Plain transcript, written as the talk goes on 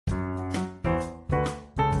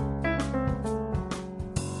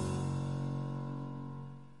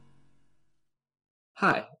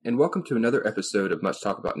Hi, and welcome to another episode of Much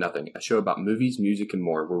Talk About Nothing, a show about movies, music, and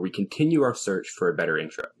more, where we continue our search for a better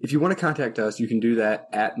intro. If you want to contact us, you can do that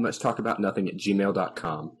at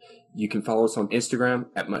muchtalkaboutnothing@gmail.com. You can follow us on Instagram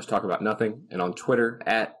at muchtalkaboutnothing and on Twitter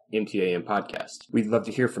at MTAM Podcast. We'd love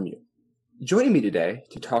to hear from you. Joining me today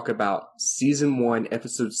to talk about Season 1,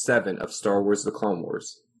 Episode 7 of Star Wars The Clone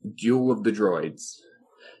Wars, Duel of the Droids,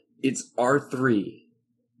 it's R3,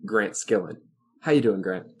 Grant Skillen. How you doing,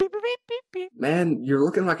 Grant? Beep, beep, beep, beep, beep. Man, you're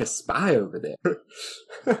looking like a spy over there.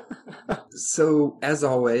 So, as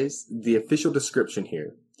always, the official description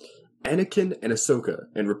here. Anakin and Ahsoka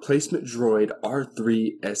and replacement droid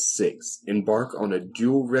R3-S6 embark on a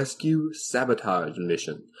dual rescue sabotage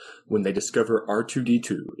mission when they discover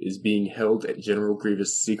R2-D2 is being held at General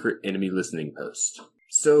Grievous' secret enemy listening post.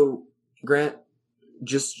 So, Grant,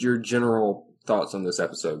 just your general thoughts on this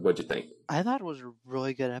episode. What'd you think? I thought it was a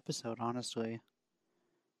really good episode, honestly.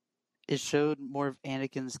 It showed more of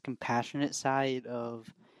Anakin's compassionate side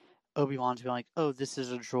of Obi-Wan's being like, oh, this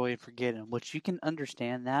is a droid, forget him, which you can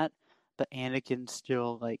understand that, but Anakin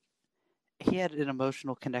still, he had an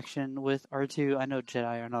emotional connection with R2. I know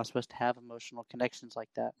Jedi are not supposed to have emotional connections like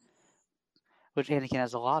that, which Anakin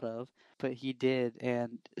has a lot of, but he did,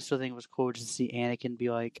 and so I think it was cool just to see Anakin be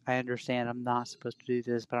like, I understand I'm not supposed to do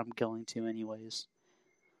this, but I'm going to anyways.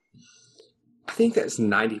 I think that's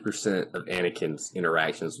 90% of Anakin's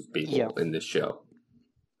interactions with people in this show.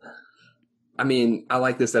 I mean, I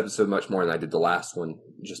like this episode much more than I did the last one,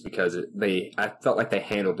 just because I felt like they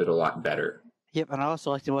handled it a lot better. Yep, and I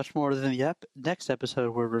also liked it much more than the next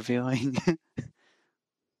episode we're reviewing.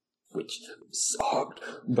 Which sucked.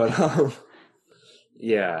 But,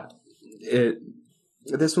 yeah.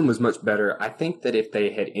 This one was much better. I think that if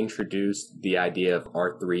they had introduced the idea of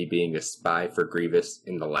R3 being a spy for Grievous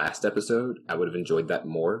in the last episode, I would have enjoyed that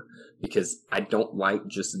more, because I don't like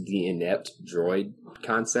just the inept droid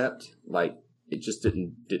concept. Like, it just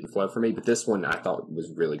didn't flow for me, but this one I thought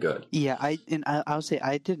was really good. Yeah, I would say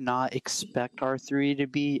I did not expect R3 to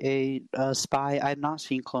be a spy. I had not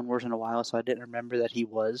seen Clone Wars in a while, so I didn't remember that he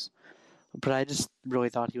was. But I just really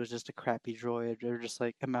thought he was just a crappy droid, or just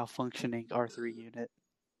like a malfunctioning R3 unit.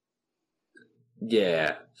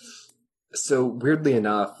 Yeah. So, weirdly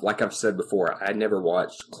enough, like I've said before, I never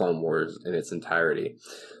watched Clone Wars in its entirety.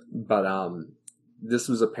 But this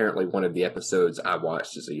was apparently one of the episodes I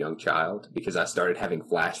watched as a young child, because I started having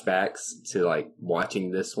flashbacks to,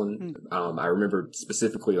 watching this one. I remember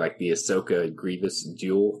specifically, the Ahsoka Grievous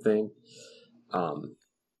duel thing.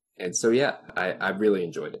 And so, yeah, I really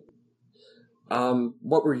enjoyed it.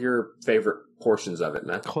 What were your favorite portions of it,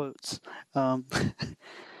 Matt? Quotes.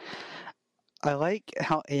 I like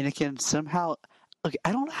how Anakin somehow... Look,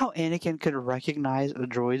 I don't know how Anakin could recognize a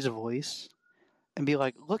droid's voice and be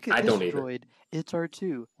like, look at this droid, it's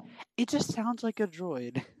R2. It just sounds like a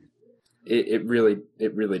droid. It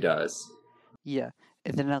really does. Yeah,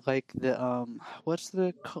 and then I like the, what's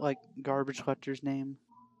the, garbage collector's name?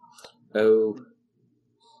 Oh,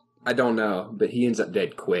 I don't know, but he ends up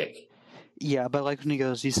dead quick. Yeah, but when he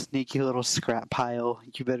goes, you sneaky little scrap pile,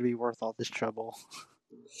 you better be worth all this trouble.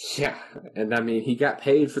 Yeah, and I mean, he got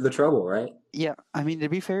paid for the trouble, right? Yeah, I mean, to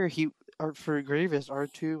be fair, for Grievous,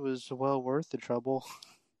 R2 was well worth the trouble.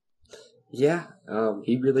 Yeah,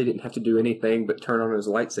 he really didn't have to do anything but turn on his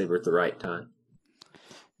lightsaber at the right time.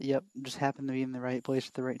 Yep, just happened to be in the right place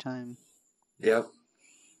at the right time. Yep,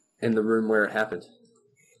 in the room where it happened.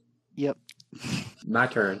 Yep. My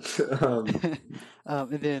turn. And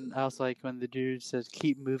then I was like, when the dude says,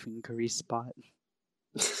 keep moving, grease spot.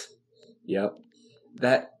 Yep.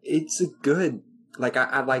 It's a good,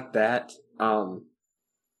 I like that. I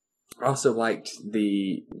also liked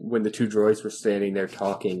when the two droids were standing there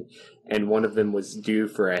talking, and one of them was due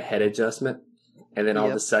for a head adjustment, and then all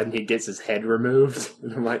of a sudden he gets his head removed,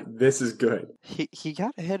 and I'm like, this is good. He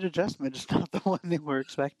got a head adjustment, just not the one they were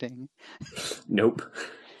expecting. Nope.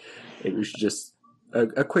 It was just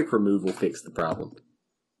a quick removal fixed the problem.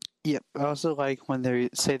 Yep. I also like when they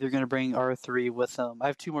say they're going to bring R3 with them. I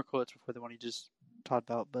have two more quotes before the one you just talked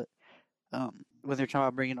about, but when they're talking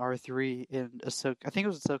about bringing R3 and Ahsoka, I think it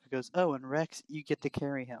was Ahsoka goes, oh, and Rex, you get to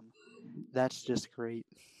carry him. That's just great.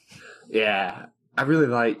 Yeah. I really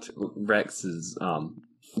liked Rex's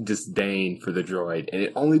disdain for the droid, and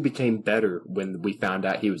it only became better when we found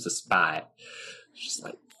out he was a spy. Just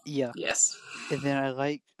yes. And then I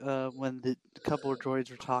like when the couple of droids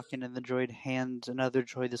were talking, and the droid hands another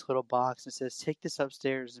droid this little box and says, take this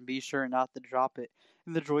upstairs and be sure not to drop it.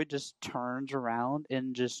 And the droid just turns around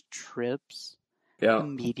and just trips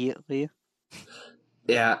immediately.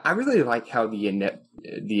 Yeah, I really like how the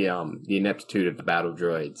ineptitude of the battle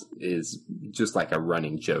droids is just like a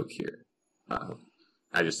running joke here.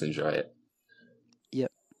 I just enjoy it.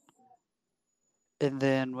 Yep. And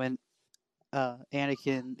then when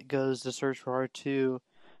Anakin goes to search for R2,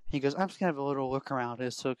 he goes, I'm just going to have a little look around.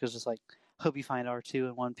 And Ahsoka's just like, hope you find R2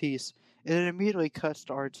 in one piece. And it immediately cuts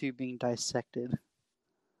to R2 being dissected.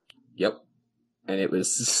 Yep. And it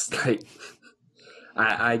was just like,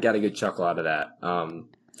 I got a good chuckle out of that.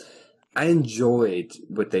 I enjoyed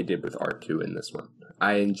what they did with R2 in this one.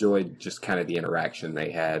 I enjoyed just kind of the interaction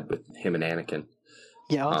they had with him and Anakin.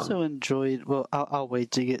 Yeah, I also enjoyed, well, I'll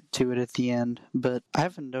wait to get to it at the end, but I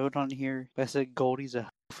have a note on here. I said Goldie's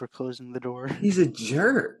a for closing the door. He's a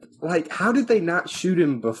jerk. Like, how did they not shoot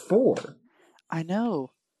him before? I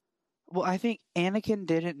know. Well, I think Anakin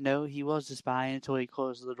didn't know he was a spy until he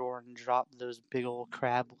closed the door and dropped those big old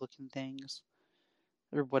crab-looking things.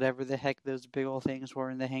 Or whatever the heck those big old things were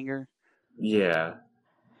in the hangar. Yeah.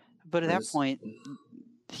 But at that point,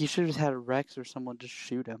 he should have had a Rex or someone just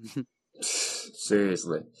shoot him.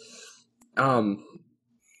 Seriously.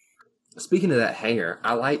 Speaking of that hangar,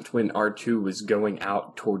 I liked when R2 was going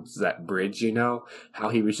out towards that bridge, how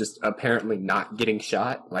he was just apparently not getting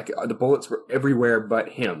shot. Like, the bullets were everywhere but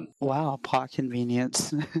him. Wow, plot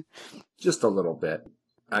convenience. Just a little bit.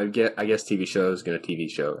 I guess TV show is going to TV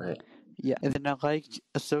show, right? Yeah, and then I liked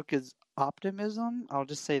Ahsoka's optimism. I'll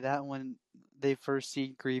just say that when they first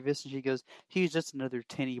see Grievous, and she goes, he's just another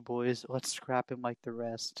tinny boy, so let's scrap him like the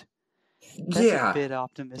rest. That's a bit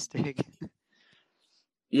optimistic.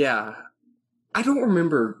 Yeah. I don't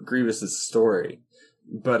remember Grievous's story,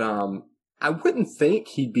 but I wouldn't think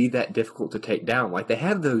he'd be that difficult to take down. Like, they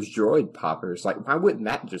have those droid poppers. Like, why wouldn't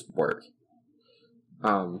that just work?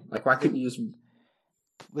 Like, why couldn't you just...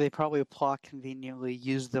 They probably plot conveniently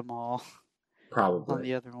used them all. Probably. On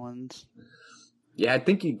the other ones. Yeah, I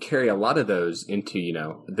think you'd carry a lot of those into,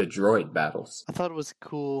 the droid battles. I thought it was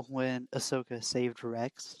cool when Ahsoka saved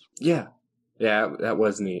Rex. Yeah. Yeah, that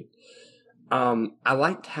was neat. I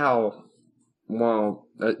liked how,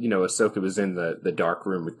 Ahsoka was in the dark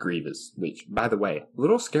room with Grievous, which, by the way, a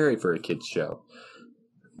little scary for a kid's show.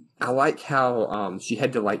 I like how she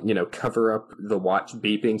had to, cover up the watch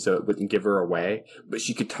beeping so it wouldn't give her away, but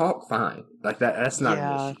she could talk fine. Like, that's not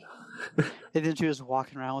an issue. And then she was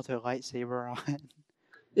walking around with her lightsaber on.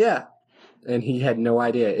 Yeah. And he had no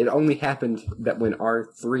idea. It only happened that when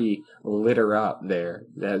R3 lit her up there,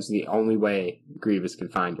 that was the only way Grievous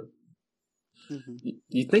could find her. Mm-hmm.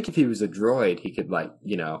 You'd think if he was a droid, he could,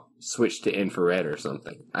 switch to infrared or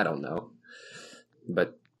something. I don't know.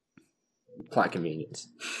 But plot convenience.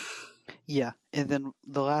 Yeah, and then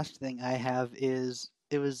the last thing I have is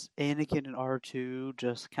it was Anakin and R2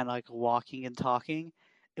 just kind of walking and talking.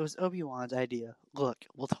 It was Obi-Wan's idea. Look,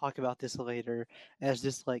 we'll talk about this later as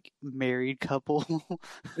this married couple.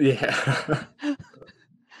 Yeah.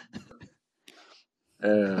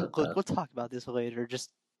 Look, we'll talk about this later.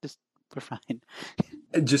 Just we're fine.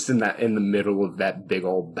 Just in the middle of that big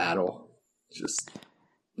old battle.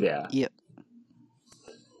 Yeah. Yep.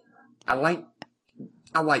 I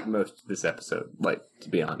like most of this episode, to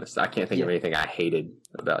be honest. I can't think of anything I hated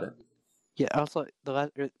about it. Yeah, also, the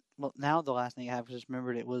last thing I have just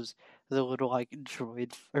remembered it was the little,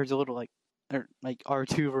 droid, or the little,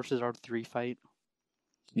 R2 versus R3 fight.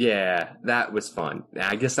 Yeah, that was fun.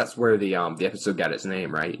 I guess that's where the episode got its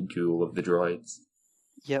name, right? Duel of the Droids.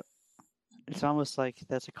 Yep. It's almost like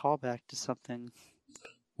that's a callback to something.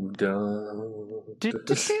 That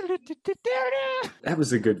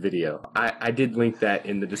was a good video. I did link that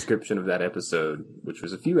in the description of that episode, which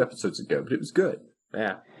was a few episodes ago, but it was good.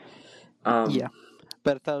 Yeah. Yeah.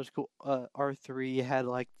 But I thought it was cool. R3 had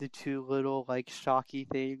the two little shocky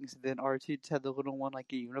things, then R2 had the little one a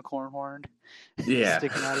unicorn horn. Yeah.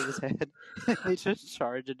 Sticking out of his head. They just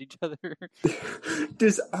charged at each other.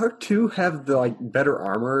 Does R2 have the better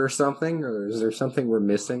armor or something? Or is there something we're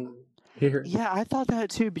missing here? Yeah, I thought that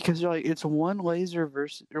too, because it's one laser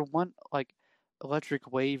versus or one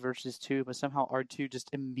electric wave versus two, but somehow R2 just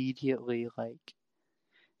immediately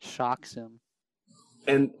shocks him.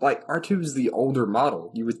 And R2 is the older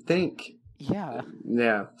model. You would think. Yeah.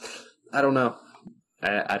 Yeah. I don't know.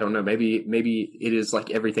 I don't know. Maybe it is like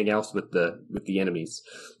everything else with the enemies.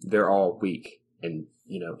 They're all weak, and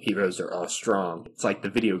heroes are all strong. It's like the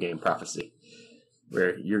video game prophecy,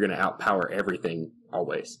 where you're going to outpower everything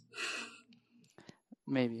always.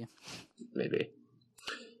 Maybe.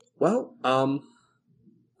 Well,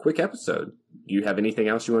 quick episode. Do you have anything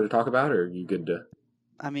else you want to talk about, or are you good to?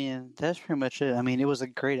 I mean, that's pretty much it. I mean, it was a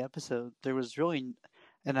great episode. There was really,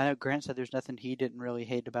 and I know Grant said there's nothing he didn't really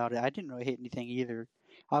hate about it. I didn't really hate anything either.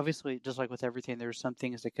 Obviously, just like with everything, there were some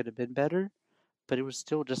things that could have been better, but it was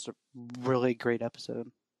still just a really great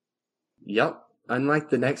episode. Yep. unlike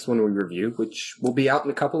the next one we review, which will be out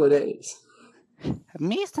in a couple of days.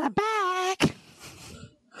 Mr. Back!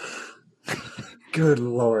 Good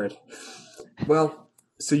Lord. Well,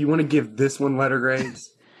 so you want to give this one letter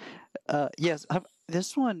grades? Yes.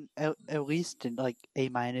 This one, at least in like A-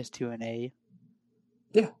 to an A.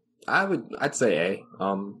 Yeah, I'd say A.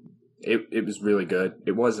 It was really good.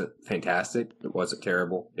 It wasn't fantastic. It wasn't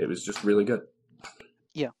terrible. It was just really good.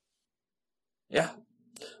 Yeah. Yeah.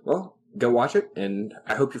 Well, go watch it, and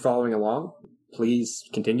I hope you're following along. Please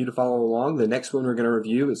continue to follow along. The next one we're going to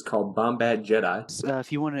review is called Bombad Jedi.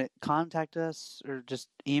 If you want to contact us or just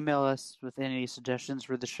email us with any suggestions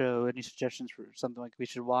for the show, any suggestions for something like we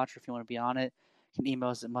should watch, or if you want to be on it, you can email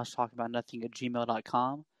us at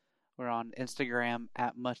muchtalkaboutnothing@gmail.com. We're on Instagram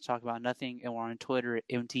at muchtalkaboutnothing, and we're on Twitter at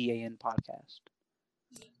MTAN Podcast.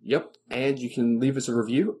 Yep, and you can leave us a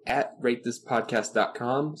review at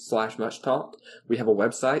ratethispodcast.com/muchtalk. We have a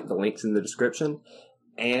website, the link's in the description.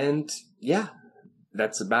 And yeah,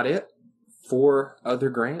 that's about it. For Other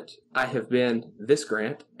Grant, I have been this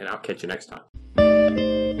Grant, and I'll catch you next time.